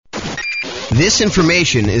This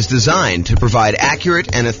information is designed to provide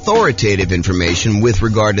accurate and authoritative information with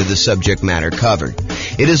regard to the subject matter covered.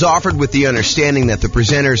 It is offered with the understanding that the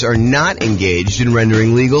presenters are not engaged in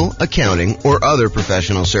rendering legal, accounting, or other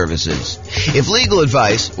professional services. If legal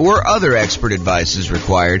advice or other expert advice is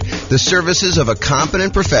required, the services of a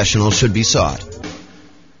competent professional should be sought.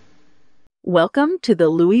 Welcome to the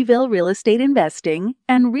Louisville Real Estate Investing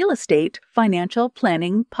and Real Estate Financial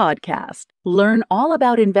Planning Podcast. Learn all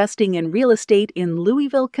about investing in real estate in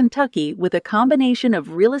Louisville, Kentucky with a combination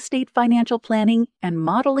of real estate financial planning and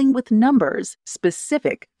modeling with numbers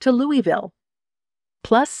specific to Louisville.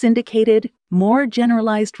 Plus syndicated, more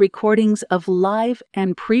generalized recordings of live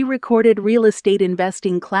and pre-recorded real estate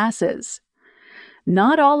investing classes.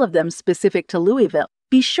 Not all of them specific to Louisville.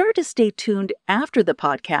 Be sure to stay tuned after the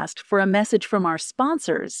podcast for a message from our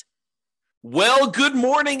sponsors. Well, good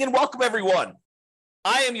morning and welcome, everyone.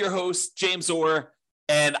 I am your host, James Orr,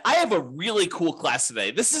 and I have a really cool class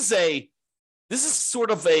today. This is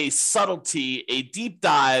sort of a subtlety, a deep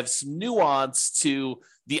dive, some nuance to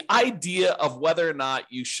the idea of whether or not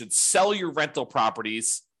you should sell your rental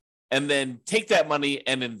properties and then take that money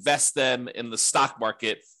and invest them in the stock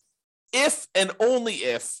market, if and only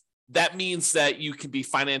if that means that you can be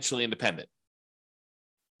financially independent.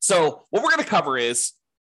 So what we're going to cover is,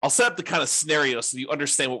 I'll set up the kind of scenario so you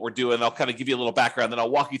understand what we're doing. I'll kind of give you a little background, then I'll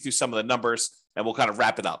walk you through some of the numbers and we'll kind of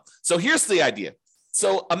wrap it up. So here's the idea.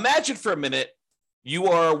 So imagine for a minute, you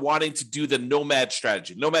are wanting to do the nomad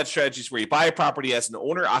strategy. Nomad strategy is where you buy a property as an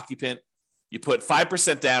owner occupant. You put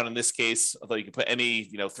 5% down in this case, although you can put any,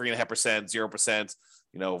 3.5%, 0%,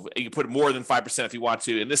 you can put more than 5% if you want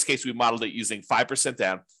to. In this case, we modeled it using 5%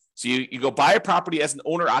 down. So you go buy a property as an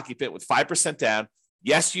owner occupant with 5% down.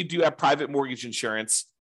 Yes, you do have private mortgage insurance,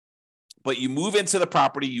 but you move into the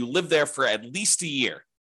property, you live there for at least a year.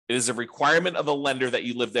 It is a requirement of the lender that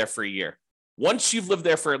you live there for a year. Once you've lived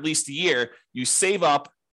there for at least a year, you save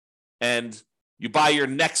up and you buy your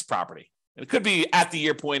next property. And it could be at the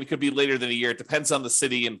year point, it could be later than a year. It depends on the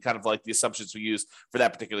city and kind of like the assumptions we use for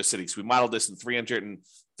that particular city. So we modeled this in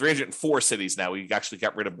 304 cities now. We actually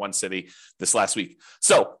got rid of one city this last week.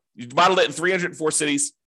 So you modeled it in 304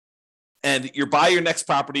 cities, and you buy your next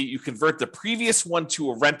property, you convert the previous one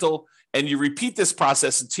to a rental, and you repeat this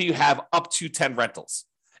process until you have up to 10 rentals.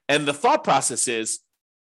 And the thought process is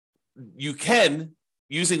you can,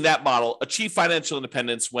 using that model, achieve financial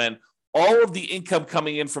independence when all of the income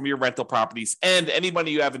coming in from your rental properties and any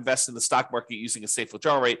money you have invested in the stock market using a safe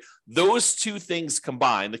withdrawal rate, those two things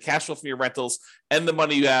combined, the cash flow from your rentals and the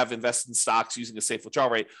money you have invested in stocks using a safe withdrawal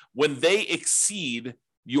rate, when they exceed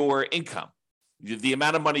your income, the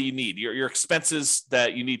amount of money you need, your expenses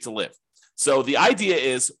that you need to live. So the idea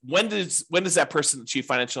is, when does that person achieve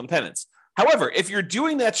financial independence? However, if you're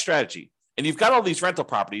doing that strategy and you've got all these rental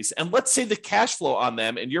properties, and let's say the cash flow on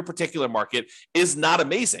them in your particular market is not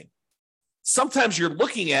amazing, sometimes you're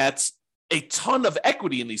looking at a ton of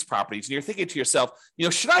equity in these properties and you're thinking to yourself,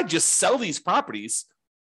 should I just sell these properties,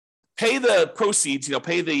 pay the proceeds,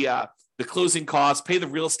 pay the closing costs, pay the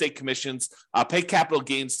real estate commissions, pay capital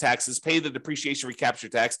gains taxes, pay the depreciation recapture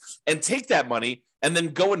tax, and take that money and then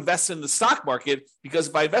go invest in the stock market? Because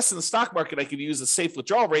if I invest in the stock market, I can use a safe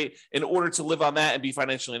withdrawal rate in order to live on that and be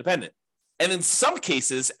financially independent. And in some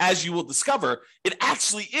cases, as you will discover, it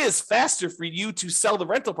actually is faster for you to sell the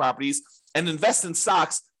rental properties and invest in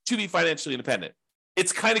stocks to be financially independent.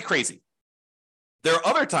 It's kind of crazy. There are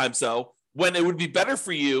other times, though, when it would be better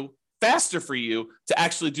for you, faster for you to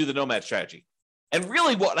actually do the nomad strategy. And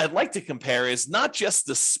really what I'd like to compare is not just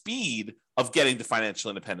the speed of getting to financial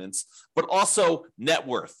independence, but also net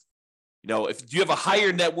worth. If you have a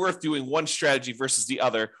higher net worth doing one strategy versus the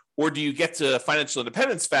other, or do you get to financial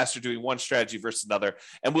independence faster doing one strategy versus another?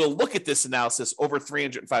 And we'll look at this analysis over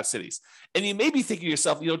 305 cities. And you may be thinking to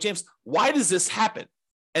yourself, James, why does this happen?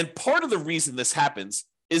 And part of the reason this happens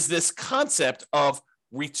is this concept of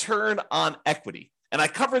return on equity. And I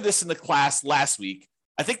covered this in the class last week.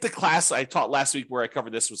 I think the class I taught last week where I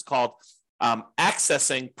covered this was called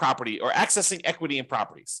Accessing Property, or Accessing Equity in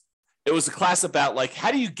Properties. It was a class about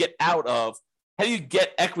how do you get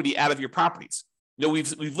equity out of your properties?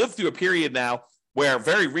 We've lived through a period now where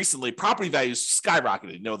very recently property values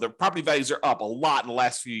skyrocketed. The property values are up a lot in the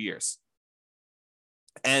last few years.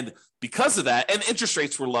 And because of that, and interest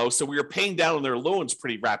rates were low, so we were paying down on their loans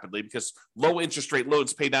pretty rapidly, because low interest rate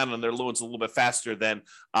loans pay down on their loans a little bit faster than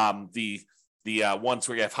the ones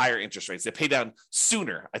where you have higher interest rates. They pay down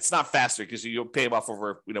sooner. It's not faster because you pay them off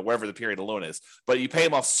over wherever the period of loan is, but you pay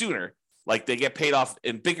them off sooner. Like they get paid off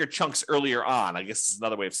in bigger chunks earlier on, I guess is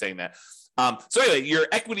another way of saying that. So anyway, your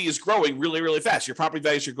equity is growing really, really fast. Your property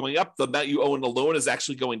values are going up. The amount you owe in the loan is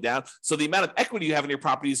actually going down. So the amount of equity you have in your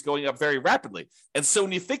property is going up very rapidly. And so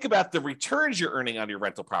when you think about the returns you're earning on your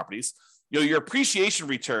rental properties, your appreciation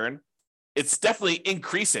return, it's definitely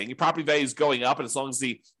increasing. Your property value is going up. And as long as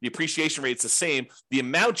the appreciation rate is the same, the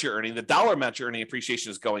amount you're earning, the dollar amount you're earning appreciation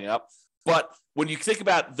is going up. But when you think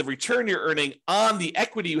about the return you're earning on the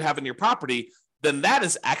equity you have in your property, then that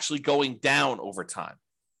is actually going down over time.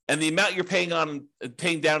 And the amount you're paying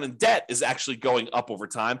down in debt is actually going up over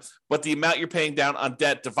time. But the amount you're paying down on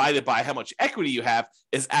debt divided by how much equity you have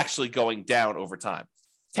is actually going down over time.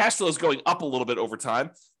 Cash flow is going up a little bit over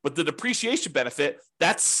time, but the depreciation benefit,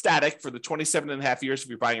 that's static for the 27 and a half years if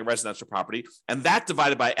you're buying a residential property. And that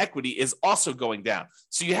divided by equity is also going down.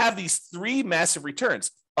 So you have these three massive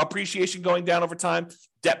returns: appreciation going down over time,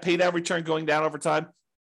 debt pay down return going down over time,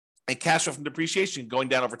 and cash flow from depreciation going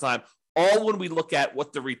down over time, all when we look at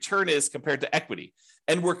what the return is compared to equity.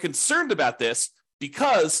 And we're concerned about this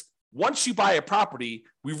because once you buy a property,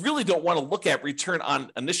 we really don't want to look at return on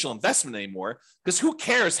initial investment anymore, because who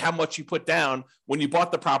cares how much you put down when you bought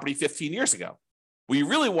the property 15 years ago? What you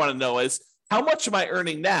really want to know is, how much am I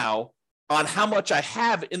earning now on how much I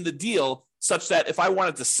have in the deal, such that if I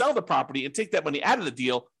wanted to sell the property and take that money out of the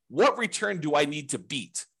deal, what return do I need to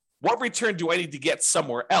beat? What return do I need to get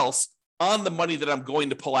somewhere else on the money that I'm going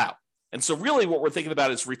to pull out? And so really what we're thinking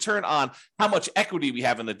about is return on how much equity we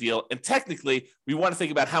have in the deal. And technically, we want to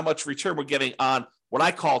think about how much return we're getting on what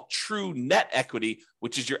I call true net equity,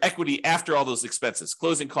 which is your equity after all those expenses: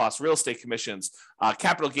 closing costs, real estate commissions,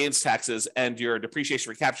 capital gains taxes, and your depreciation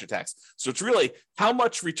recapture tax. So it's really how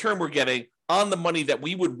much return we're getting on the money that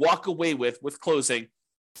we would walk away with closing,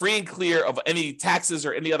 free and clear of any taxes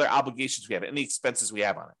or any other obligations we have, any expenses we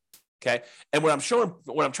have on it. Okay. And what I'm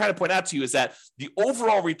trying to point out to you is that the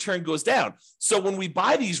overall return goes down. So when we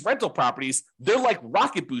buy these rental properties, they're like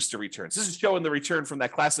rocket booster returns. This is showing the return from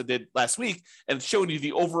that class I did last week, and it's showing you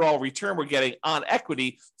the overall return we're getting on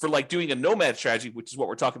equity for like doing a nomad strategy, which is what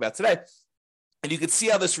we're talking about today. And you can see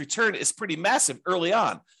how this return is pretty massive early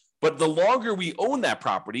on. But the longer we own that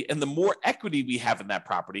property and the more equity we have in that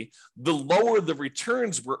property, the lower the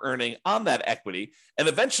returns we're earning on that equity. And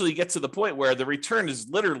eventually get to the point where the return is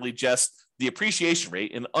literally just the appreciation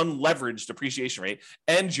rate, an unleveraged appreciation rate,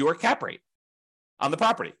 and your cap rate on the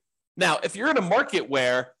property. Now, if you're in a market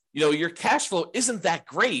where your cash flow isn't that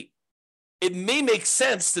great, it may make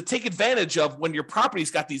sense to take advantage of when your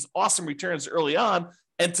property's got these awesome returns early on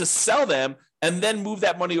and to sell them and then move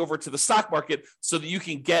that money over to the stock market so that you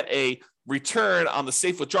can get a return on the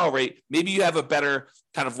safe withdrawal rate. Maybe you have a better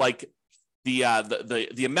kind of like the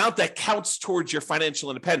amount that counts towards your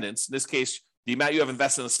financial independence. In this case, the amount you have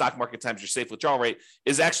invested in the stock market times your safe withdrawal rate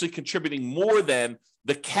is actually contributing more than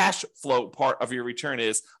the cash flow part of your return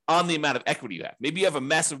is on the amount of equity you have. Maybe you have a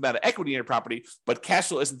massive amount of equity in your property, but cash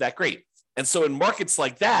flow isn't that great. And so in markets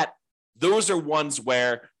like that, those are ones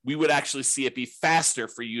where we would actually see it be faster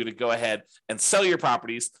for you to go ahead and sell your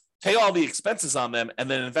properties, pay all the expenses on them, and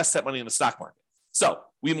then invest that money in the stock market. So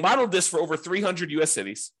we modeled this for over 300 U.S.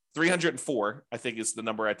 cities. 304, I think, is the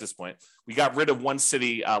number at this point. We got rid of one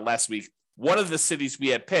city last week. One of the cities we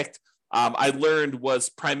had picked, I learned, was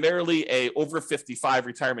primarily a over 55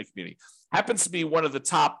 retirement community. Happens to be one of the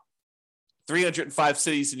top 305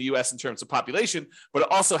 cities in the U.S. in terms of population, but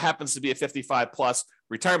it also happens to be a 55 plus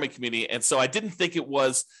retirement community. And so I didn't think it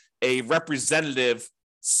was a representative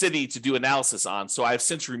city to do analysis on. So I've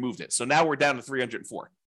since removed it. So now we're down to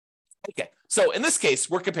 304. Okay. So in this case,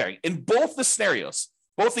 we're comparing in both the scenarios,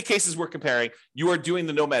 both the cases we're comparing, you are doing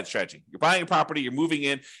the nomad strategy. You're buying a property, you're moving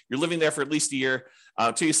in, you're living there for at least a year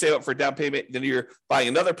until you save up for a down payment. Then you're buying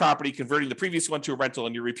another property, converting the previous one to a rental,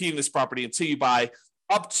 and you're repeating this property until you buy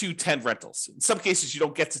up to 10 rentals. In some cases, you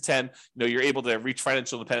don't get to 10. You're able to reach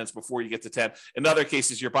financial independence before you get to 10. In other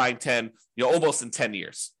cases, you're buying 10, almost in 10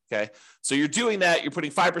 years. Okay. So you're doing that. You're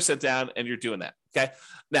putting 5% down and you're doing that. Okay.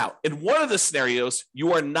 Now, in one of the scenarios,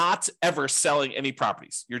 you are not ever selling any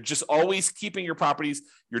properties. You're just always keeping your properties.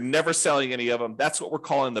 You're never selling any of them. That's what we're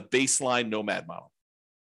calling the baseline nomad model.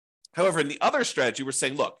 However, in the other strategy, we're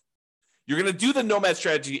saying, look, you're going to do the nomad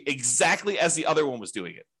strategy exactly as the other one was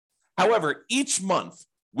doing it. However, each month,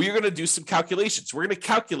 we're going to do some calculations. We're going to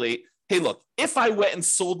calculate, hey, look, if I went and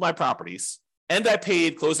sold my properties and I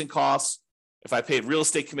paid closing costs, if I paid real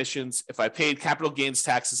estate commissions, if I paid capital gains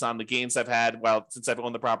taxes on the gains I've had since I've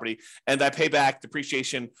owned the property, and I pay back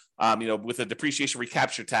depreciation, with a depreciation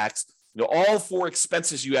recapture tax, all 4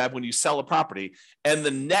 expenses you have when you sell a property, and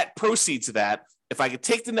the net proceeds of that if I could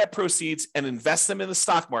take the net proceeds and invest them in the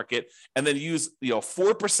stock market and then use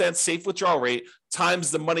 4% safe withdrawal rate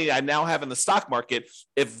times the money I now have in the stock market,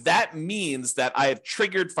 if that means that I have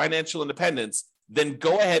triggered financial independence, then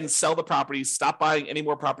go ahead and sell the properties, stop buying any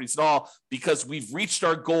more properties at all, because we've reached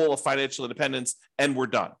our goal of financial independence and we're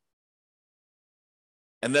done.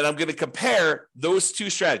 And then I'm going to compare those two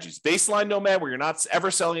strategies, baseline nomad, where you're not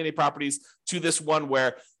ever selling any properties, to this one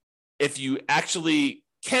where if you actually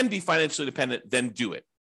can be financially independent, then do it.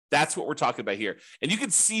 That's what we're talking about here. And you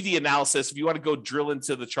can see the analysis if you want to go drill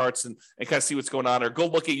into the charts and kind of see what's going on, or go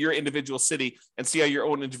look at your individual city and see how your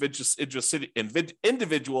own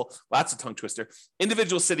individual lots of tongue twister,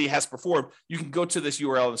 individual city has performed. You can go to this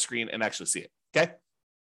URL on the screen and actually see it. Okay.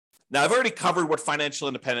 Now, I've already covered what financial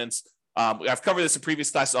independence. I've covered this in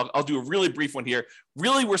previous classes. I'll do a really brief one here.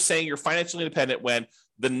 Really, we're saying you're financially independent when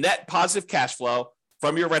the net positive cash flow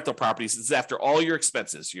from your rental properties is after all your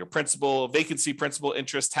expenses, your principal, vacancy, principal,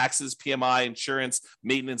 interest, taxes, PMI, insurance,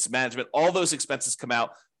 maintenance, management, all those expenses come out.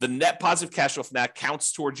 The net positive cash flow from that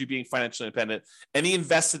counts towards you being financially independent. Any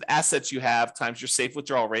invested assets you have times your safe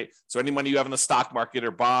withdrawal rate. So any money you have in the stock market or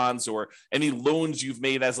bonds, or any loans you've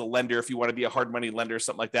made as a lender, if you want to be a hard money lender or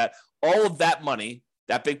something like that, all of that money,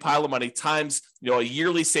 that big pile of money times a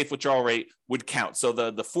yearly safe withdrawal rate would count. So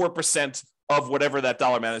the 4% of whatever that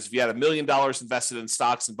dollar amount is, if you had $1 million invested in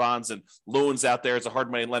stocks and bonds and loans out there as a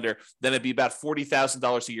hard money lender, then it'd be about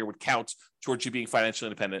 $40,000 a year would count towards you being financially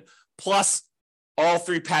independent, plus all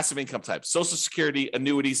three passive income types: Social Security,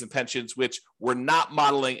 annuities, and pensions, which we're not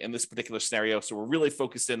modeling in this particular scenario. So we're really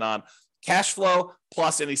focused in on cash flow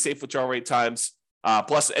plus any safe withdrawal rate times,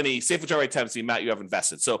 the amount you have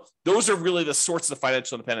invested. So those are really the sorts of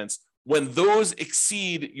financial independence. When those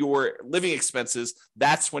exceed your living expenses,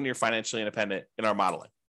 that's when you're financially independent in our modeling.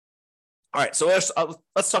 All right, so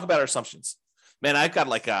let's talk about our assumptions. Man, I've got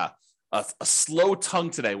like a slow tongue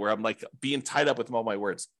today where I'm like being tied up with all my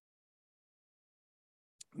words.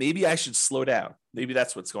 Maybe I should slow down. Maybe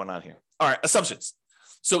that's what's going on here. All right, assumptions.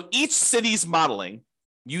 So each city's modeling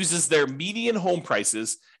uses their median home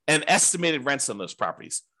prices and estimated rents on those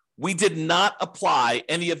properties. We did not apply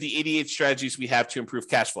any of the 88 strategies we have to improve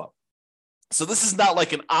cash flow. So this is not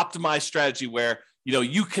like an optimized strategy where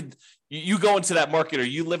you go into that market, or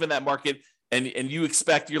you live in that market, and you're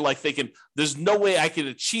like thinking, there's no way I can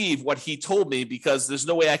achieve what he told me because there's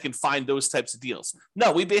no way I can find those types of deals.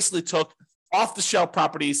 No, we basically took off-the-shelf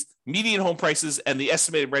properties, median home prices, and the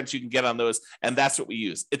estimated rents you can get on those, and that's what we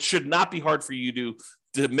use. It should not be hard for you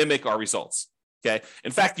to mimic our results. Okay.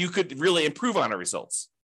 In fact, you could really improve on our results.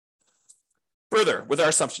 Further, with our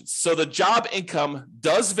assumptions. So the job income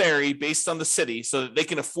does vary based on the city so that they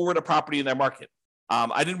can afford a property in their market.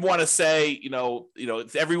 I didn't want to say,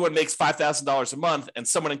 if everyone makes $5,000 a month and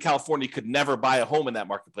someone in California could never buy a home in that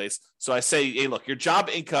marketplace. So I say, hey, look, your job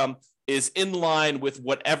income is in line with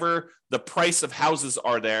whatever the price of houses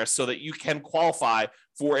are there so that you can qualify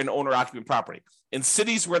for an owner-occupant property. In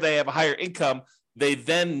cities where they have a higher income, they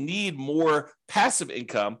then need more passive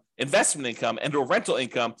income, investment income, and or rental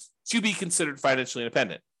income to be considered financially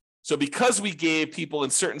independent. So because we gave people in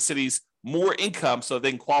certain cities more income so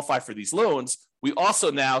they can qualify for these loans, we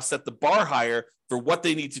also now set the bar higher for what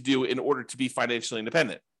they need to do in order to be financially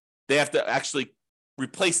independent. They have to actually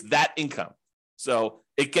replace that income. So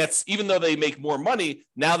it gets, even though they make more money,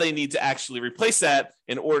 now they need to actually replace that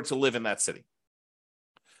in order to live in that city.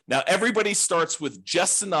 Now, everybody starts with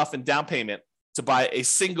just enough in down payment to buy a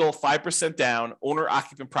single 5% down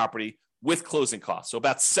owner-occupant property with closing costs. So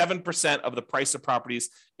about 7% of the price of properties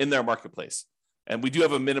in their marketplace. And we do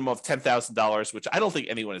have a minimum of $10,000, which I don't think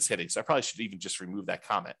anyone is hitting. So I probably should even just remove that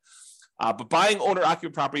comment. But buying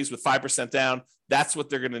owner-occupant properties with 5% down, that's what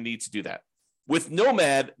they're going to need to do that. With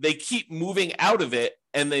Nomad, they keep moving out of it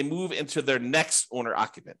and they move into their next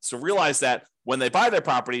owner-occupant. So realize that when they buy their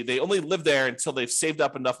property, they only live there until they've saved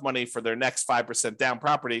up enough money for their next 5% down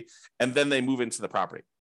property, and then they move into the property.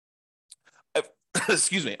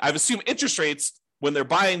 Excuse me. I've assumed interest rates when they're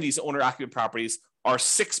buying these owner-occupant properties are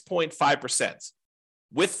 6.5%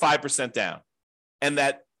 with 5% down. And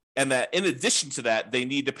that in addition to that, they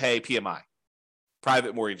need to pay PMI,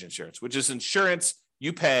 private mortgage insurance, which is insurance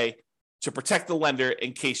you pay to protect the lender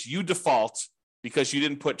in case you default because you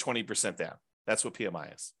didn't put 20% down. That's what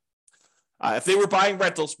PMI is. If they were buying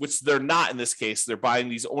rentals, which they're not in this case, they're buying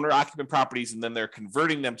these owner-occupant properties and then they're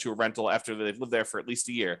converting them to a rental after they've lived there for at least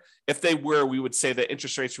a year. If they were, we would say that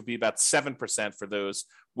interest rates would be about 7% for those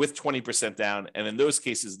with 20% down. And in those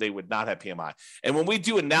cases, they would not have PMI. And when we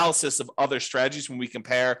do analysis of other strategies, when we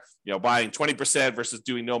compare, buying 20% versus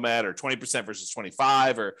doing Nomad, or 20% versus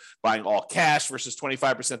 25, or buying all cash versus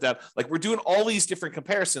 25% down, like we're doing all these different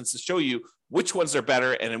comparisons to show you which ones are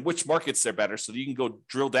better and in which markets they're better, so that you can go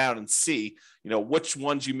drill down and see, which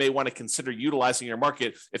ones you may want to consider utilizing in your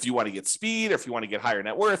market if you want to get speed or if you want to get higher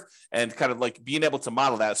net worth, and kind of like being able to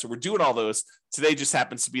model that. So we're doing all those. Today just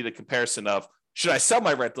happens to be the comparison of, should I sell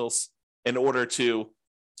my rentals in order to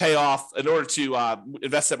invest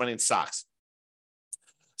that money in stocks?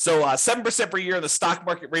 So 7% per year in the stock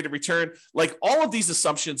market rate of return, like all of these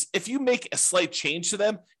assumptions, if you make a slight change to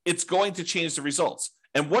them, it's going to change the results.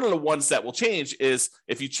 And one of the ones that will change is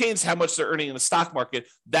if you change how much they're earning in the stock market,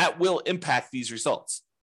 that will impact these results.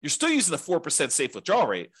 You're still using the 4% safe withdrawal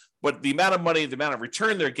rate, but the amount of money, the amount of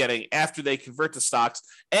return they're getting after they convert to stocks,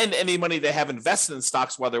 and any money they have invested in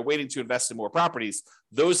stocks while they're waiting to invest in more properties,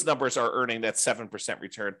 those numbers are earning that 7%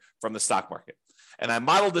 return from the stock market. And I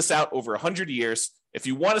modeled this out over 100 years. If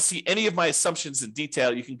you want to see any of my assumptions in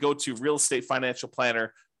detail, you can go to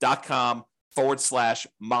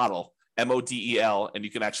realestatefinancialplanner.com/model, MODEL, and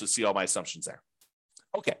you can actually see all my assumptions there.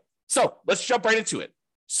 Okay, so let's jump right into it.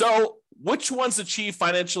 So which ones achieve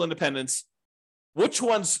financial independence? Which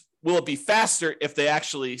ones will it be faster if they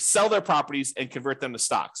actually sell their properties and convert them to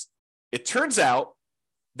stocks? It turns out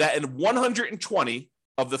that in 120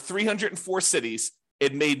 of the 304 cities,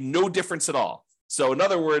 it made no difference at all. So in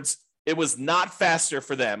other words, it was not faster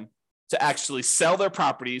for them to actually sell their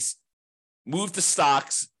properties, move to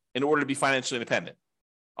stocks in order to be financially independent.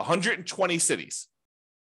 120 cities,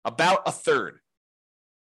 about a third.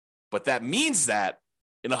 But that means that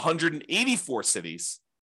in 184 cities,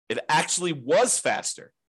 it actually was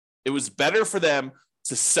faster. It was better for them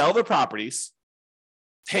to sell their properties,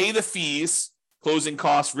 pay the fees, closing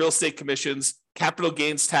costs, real estate commissions, capital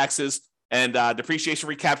gains taxes, and depreciation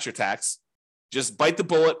recapture tax. Just bite the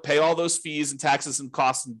bullet, pay all those fees and taxes and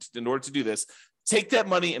costs in order to do this. Take that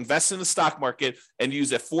money, invest in the stock market, and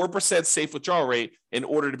use a 4% safe withdrawal rate in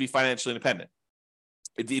order to be financially independent.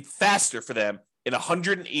 It'd be faster for them in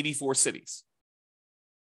 184 cities.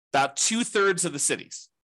 About 2/3 of the cities.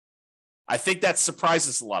 I think that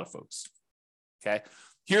surprises a lot of folks. Okay.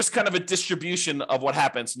 Here's kind of a distribution of what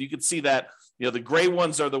happens. And you can see that, the gray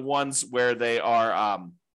ones are the ones where they are,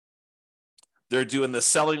 they're doing the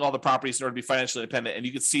selling all the properties in order to be financially independent. And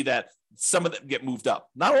you can see that some of them get moved up.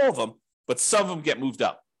 Not all of them, but some of them get moved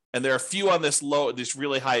up. And there are a few on this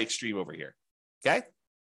really high extreme over here. Okay.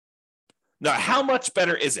 Now, how much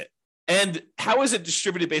better is it? And how is it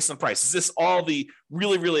distributed based on price? Is this all the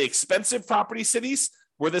really, really expensive property cities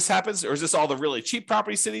where this happens? Or is this all the really cheap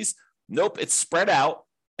property cities? Nope, it's spread out.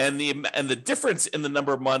 And the difference in the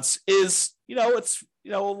number of months is, it's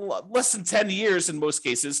less than 10 years in most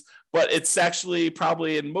cases, but it's actually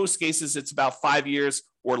probably in most cases, it's about 5 years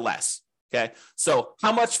or less. Okay. So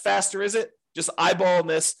how much faster is it? Just eyeballing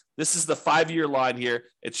this. This is the 5-year line here.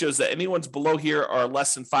 It shows that anyone's below here are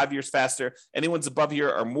less than 5 years faster. Anyone's above here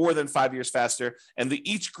are more than 5 years faster. And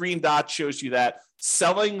each green dot shows you that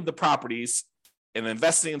selling the properties and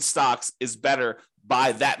investing in stocks is better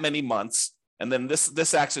by that many months. And then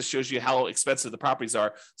this axis shows you how expensive the properties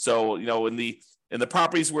are. So, in the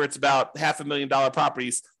properties where it's about $500,000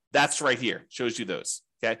 properties, that's right here, shows you those.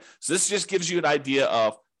 Okay. So this just gives you an idea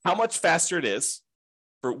of how much faster it is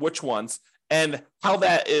for which ones and how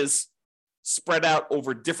that is spread out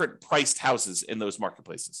over different priced houses in those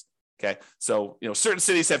marketplaces. Okay. So, certain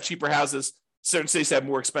cities have cheaper houses, certain cities have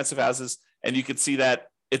more expensive houses, and you can see that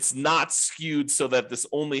it's not skewed so that this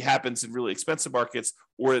only happens in really expensive markets,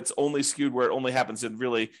 or it's only skewed where it only happens in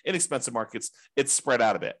really inexpensive markets. It's spread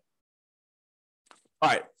out a bit. All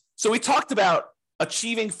right. So we talked about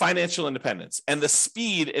achieving financial independence and the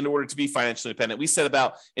speed in order to be financially independent. We said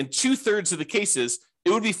about in 2/3 of the cases,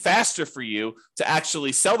 it would be faster for you to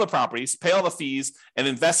actually sell the properties, pay all the fees, and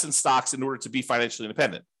invest in stocks in order to be financially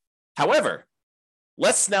independent. However,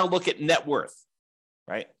 let's now look at net worth,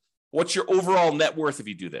 right? What's your overall net worth if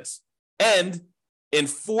you do this? And in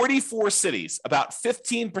 44 cities, about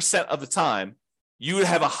 15% of the time, you would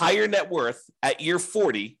have a higher net worth at year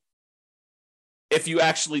 40 if you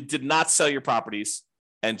actually did not sell your properties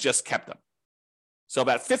and just kept them. So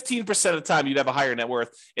about 15% of the time, you'd have a higher net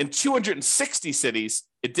worth. In 260 cities,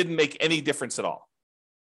 it didn't make any difference at all.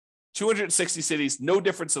 260 cities, no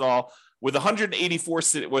difference at all. With 184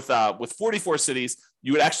 with 44 cities,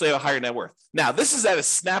 you would actually have a higher net worth. Now, this is at a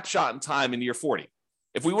snapshot in time in year 40.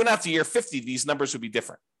 If we went out to year 50, these numbers would be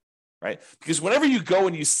different, right? Because whenever you go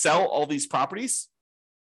and you sell all these properties,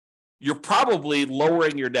 you're probably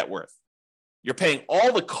lowering your net worth. You're paying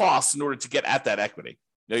all the costs in order to get at that equity.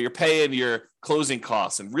 You're paying your closing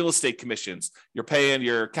costs and real estate commissions. You're paying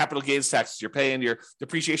your capital gains taxes. You're paying your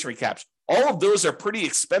depreciation recapture. All of those are pretty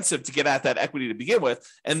expensive to get at that equity to begin with.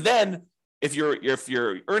 And then if you're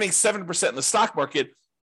earning 7% in the stock market,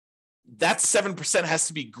 that 7% has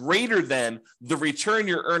to be greater than the return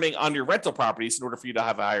you're earning on your rental properties in order for you to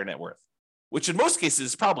have a higher net worth, which in most cases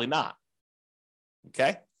is probably not.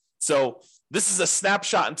 Okay. So this is a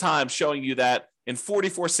snapshot in time showing you that in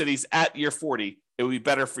 44 cities at year 40, it would be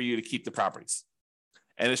better for you to keep the properties.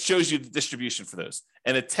 And it shows you the distribution for those.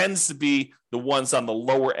 And it tends to be the ones on the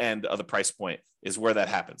lower end of the price point is where that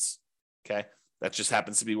happens. Okay. That just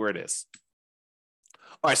happens to be where it is.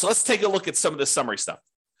 All right. So let's take a look at some of the summary stuff.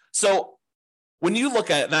 So when you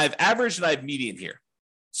look at it, and I have average and I have median here.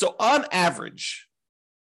 So on average,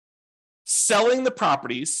 selling the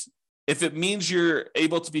properties, if it means you're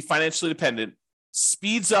able to be financially independent,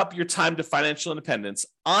 speeds up your time to financial independence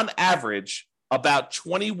on average about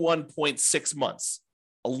 21.6 months,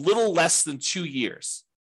 a little less than 2 years.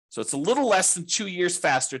 So it's a little less than 2 years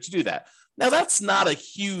faster to do that. Now, that's not a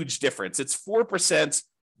huge difference. It's 4%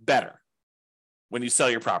 better when you sell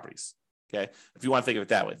your properties, okay? If you want to think of it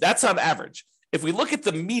that way. That's on average. If we look at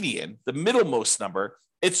the median, the middlemost number,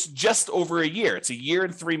 it's just over a year. It's a year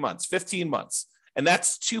and 3 months, 15 months. And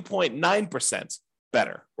that's 2.9%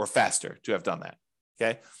 better or faster to have done that,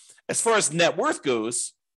 okay? As far as net worth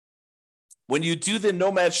goes, when you do the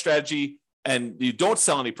nomad strategy and you don't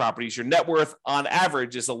sell any properties, your net worth on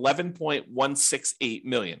average is $11.168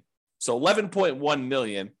 million. So $11.1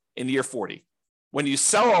 million in year 40. When you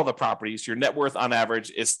sell all the properties, your net worth on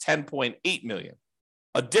average is $10.8 million,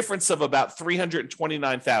 a difference of about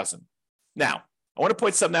 $329,000. Now, I want to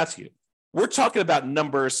point something out to you. We're talking about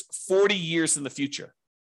numbers 40 years in the future.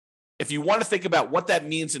 If you want to think about what that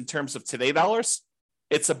means in terms of today dollars,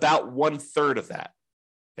 it's about 1/3 of that.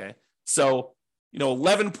 Okay. So,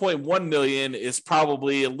 11.1 million is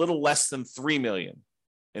probably a little less than 3 million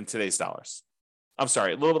in today's dollars. I'm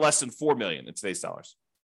sorry, a little bit less than 4 million in today's dollars.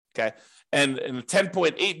 Okay. And the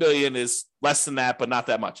 10.8 million is less than that, but not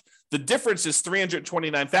that much. The difference is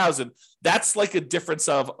 329,000. That's like a difference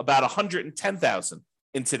of about 110,000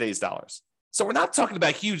 in today's dollars. So we're not talking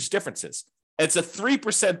about huge differences. It's a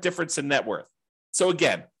 3% difference in net worth. So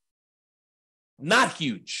again, not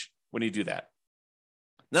huge when you do that.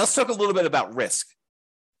 Now let's talk a little bit about risk.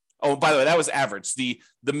 Oh, by the way, that was average. The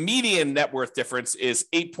median net worth difference is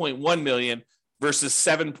 8.1 million versus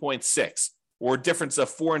 7.6, or a difference of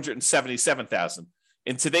 477,000.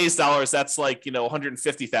 In today's dollars, that's like,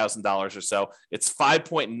 $150,000 or so. It's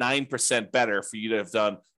 5.9% better for you to have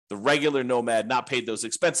done the regular nomad, not paid those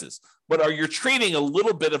expenses. But you're trading a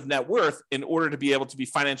little bit of net worth in order to be able to be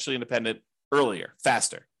financially independent earlier,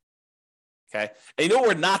 faster. Okay. And what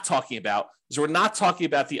we're not talking about is we're not talking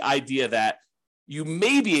about the idea that you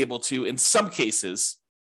may be able to, in some cases,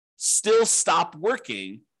 still stop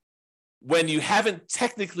working when you haven't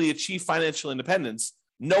technically achieved financial independence,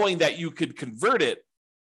 knowing that you could convert it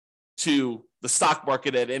to the stock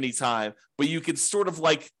market at any time, but you could sort of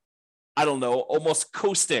almost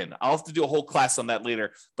coast in. I'll have to do a whole class on that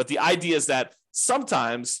later. But the idea is that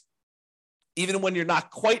sometimes, even when you're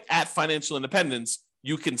not quite at financial independence,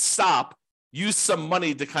 you can stop, use some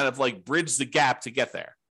money to kind of bridge the gap to get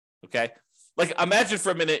there. Okay. Imagine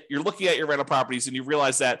for a minute, you're looking at your rental properties and you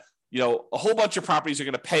realize that, a whole bunch of properties are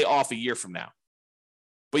going to pay off a year from now,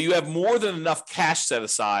 but you have more than enough cash set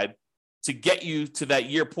aside to get you to that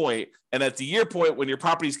year point. And at the year point, when your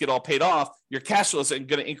properties get all paid off, your cash flows are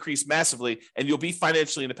going to increase massively and you'll be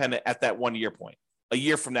financially independent at that 1 year point, a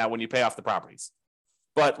year from now when you pay off the properties.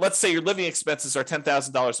 But let's say your living expenses are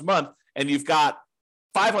 $10,000 a month and you've got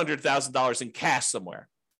 $500,000 in cash somewhere.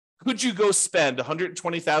 Could you go spend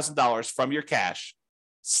 $120,000 from your cash,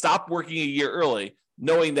 stop working a year early,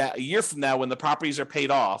 knowing that a year from now when the properties are paid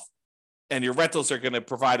off and your rentals are going to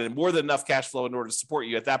provide more than enough cash flow in order to support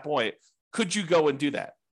you at that point, could you go and do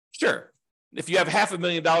that? Sure. If you have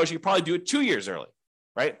 $500,000, you could probably do it 2 years early,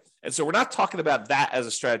 right? And so we're not talking about that as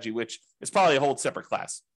a strategy, which is probably a whole separate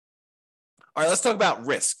class. All right, let's talk about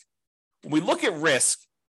risk. When we look at risk,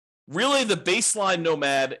 really the baseline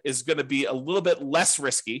nomad is going to be a little bit less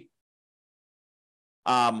risky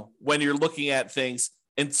when you're looking at things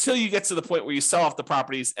until you get to the point where you sell off the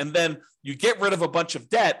properties and then you get rid of a bunch of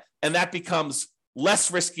debt, and that becomes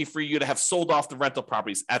less risky for you to have sold off the rental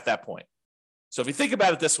properties at that point. So if you think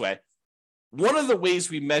about it this way, one of the ways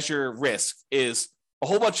we measure risk is a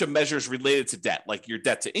whole bunch of measures related to debt, like your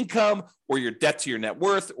debt to income or your debt to your net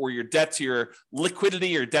worth or your debt to your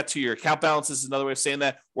liquidity or debt to your account balances is another way of saying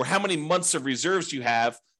that, or how many months of reserves you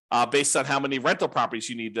have based on how many rental properties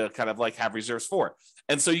you need to kind of have reserves for.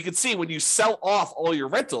 And so you can see when you sell off all your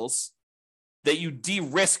rentals that you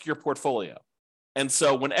de-risk your portfolio. And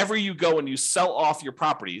so whenever you go and you sell off your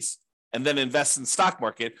properties, and then invest in the stock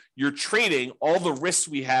market, you're trading all the risks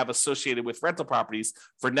we have associated with rental properties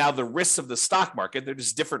for now the risks of the stock market. They're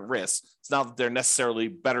just different risks. It's not that they're necessarily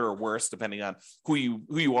better or worse, depending on who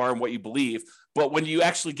you are and what you believe. But when you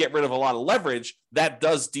actually get rid of a lot of leverage, that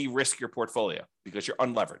does de-risk your portfolio because you're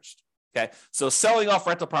unleveraged. Okay. So selling off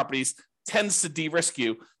rental properties tends to de-risk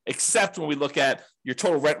you, except when we look at your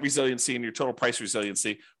total rent resiliency and your total price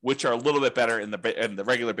resiliency, which are a little bit better in the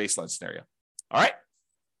regular baseline scenario. All right.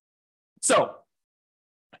 So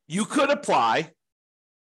you could apply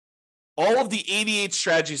all of the 88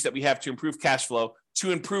 strategies that we have to improve cash flow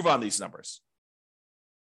to improve on these numbers.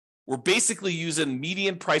 We're basically using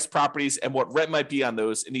median price properties and what rent might be on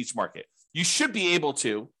those in each market. You should be able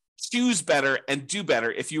to choose better and do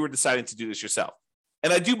better if you were deciding to do this yourself.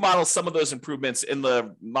 And I do model some of those improvements in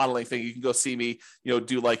the modeling thing. You can go see me,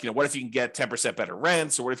 do like, what if you can get 10% better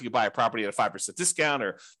rents, or what if you buy a property at a 5% discount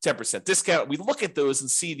or 10% discount? We look at those and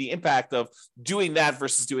see the impact of doing that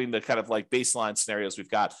versus doing the kind of like baseline scenarios we've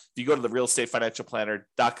got. If you go to the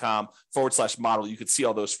realestatefinancialplanner.com/model, you can see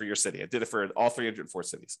all those for your city. I did it for all 304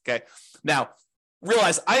 cities. Okay. Now,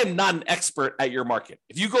 realize I am not an expert at your market.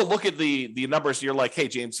 If you go look at the numbers, you're like, hey,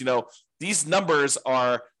 James, these numbers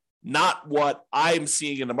are not what I'm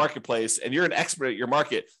seeing in the marketplace, and you're an expert at your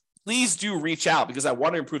market, please do reach out because I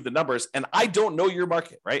want to improve the numbers. And I don't know your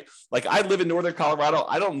market, right? Like I live in Northern Colorado.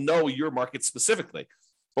 I don't know your market specifically,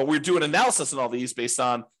 but we're doing analysis on all these based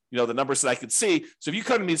on, the numbers that I could see. So if you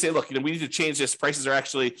come to me and say, look, we need to change this. Prices are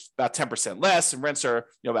actually about 10% less and rents are,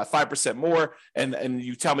 about 5% more. And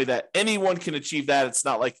you tell me that anyone can achieve that. It's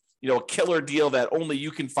not like, a killer deal that only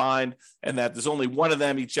you can find and that there's only one of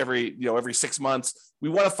them every 6 months. We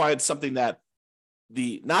want to find something that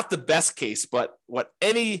not the best case, but what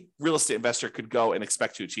any real estate investor could go and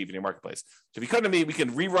expect to achieve in your marketplace. So if you come to me, we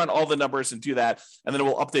can rerun all the numbers and do that. And then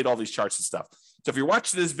we'll update all these charts and stuff. So if you're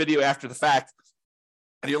watching this video after the fact,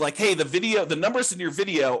 and you're like, hey, the numbers in your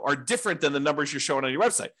video are different than the numbers you're showing on your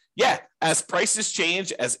website. Yeah, as prices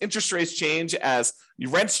change, as interest rates change, as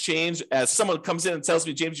your rents change, as someone comes in and tells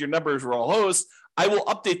me, James, your numbers were all hosed, I will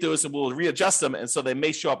update those and we'll readjust them. And so they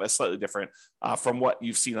may show up as slightly different from what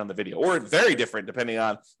you've seen on the video, or very different depending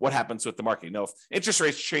on what happens with the market. If interest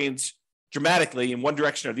rates change dramatically in one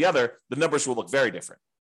direction or the other, the numbers will look very different.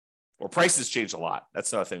 Or prices change a lot.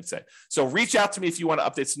 That's another thing to say. So reach out to me if you want to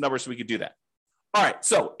update some numbers so we can do that. All right.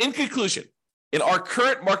 So in conclusion, in our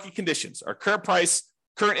current market conditions, our current price,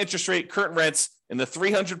 current interest rate, current rents in the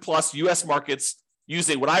 300 plus US markets,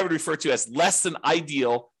 using what I would refer to as less than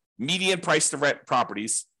ideal median price to rent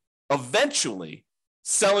properties, eventually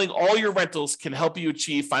selling all your rentals can help you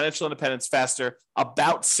achieve financial independence faster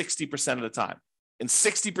about 60% of the time. In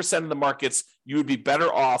 60% of the markets, you would be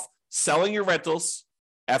better off selling your rentals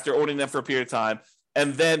after owning them for a period of time,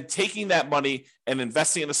 and then taking that money and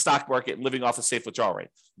investing in the stock market and living off a safe withdrawal rate.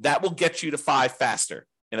 That will get you to 5 faster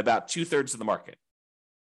in about 2/3 of the market,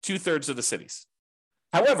 2/3 of the cities.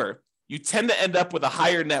 However, you tend to end up with a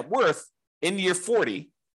higher net worth in year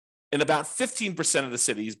 40 in about 15% of the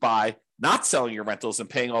cities by not selling your rentals and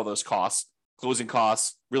paying all those costs, closing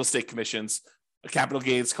costs, real estate commissions, capital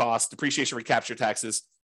gains costs, depreciation recapture taxes,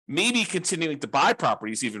 maybe continuing to buy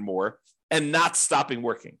properties even more and not stopping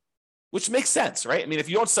working. Which makes sense, right? I mean, if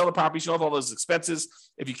you don't sell the properties, you don't have all those expenses.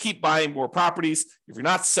 If you keep buying more properties, if you're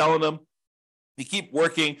not selling them, you keep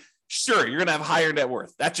working, sure, you're going to have higher net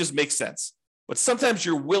worth. That just makes sense. But sometimes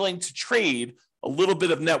you're willing to trade a little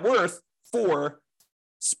bit of net worth for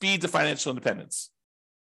speed to financial independence.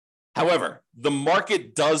 However, the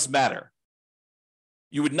market does matter.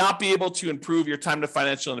 You would not be able to improve your time to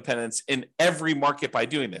financial independence in every market by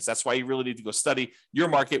doing this. That's why you really need to go study your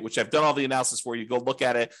market, which I've done all the analysis for you. Go look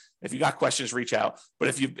at it. If you got questions, reach out.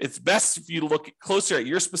 But it's best for you to look closer at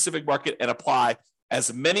your specific market and apply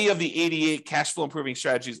as many of the 88 cash flow improving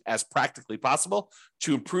strategies as practically possible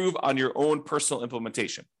to improve on your own personal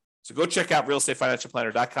implementation. So go check out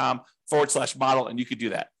realestatefinancialplanner.com/model, and you can do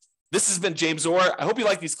that. This has been James Orr. I hope you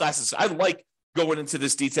like these classes. I like going into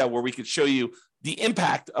this detail where we can show you the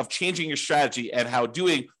impact of changing your strategy and how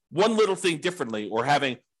doing one little thing differently or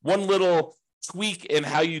having one little tweak in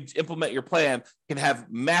how you implement your plan can have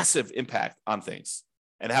massive impact on things,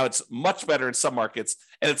 and how it's much better in some markets.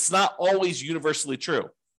 And it's not always universally true,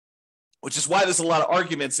 which is why there's a lot of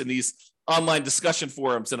arguments in these online discussion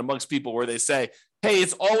forums and amongst people where they say, hey,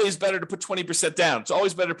 it's always better to put 20% down. It's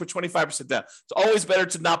always better to put 25% down. It's always better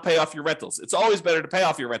to not pay off your rentals. It's always better to pay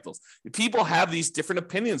off your rentals. People have these different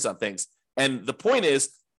opinions on things. And the point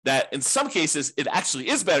is that in some cases, it actually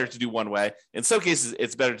is better to do one way. In some cases,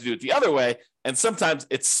 it's better to do it the other way. And sometimes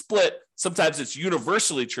it's split. Sometimes it's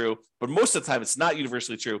universally true, but most of the time it's not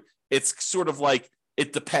universally true. It's sort of like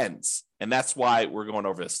It depends. And that's why we're going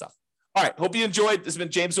over this stuff. All right. Hope you enjoyed. This has been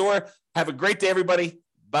James Orr. Have a great day, everybody.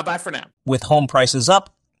 Bye-bye for now. With home prices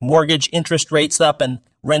up, mortgage interest rates up, and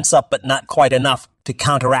rents up but not quite enough to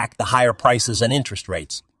counteract the higher prices and interest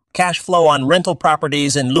rates, cash flow on rental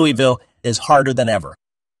properties in Louisville is harder than ever.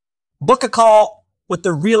 Book a call with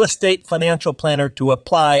the Real Estate Financial Planner to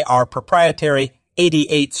apply our proprietary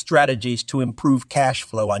 88 strategies to improve cash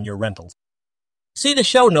flow on your rentals. See the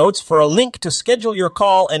show notes for a link to schedule your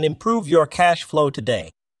call and improve your cash flow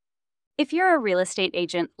today. If you're a real estate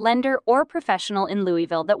agent, lender, or professional in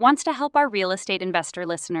Louisville that wants to help our real estate investor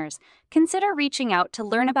listeners, consider reaching out to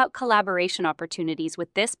learn about collaboration opportunities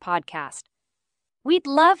with this podcast. We'd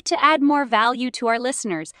love to add more value to our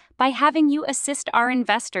listeners by having you assist our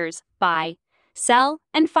investors buy, sell,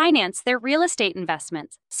 and finance their real estate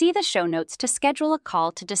investments. See the show notes to schedule a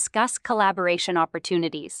call to discuss collaboration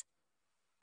opportunities.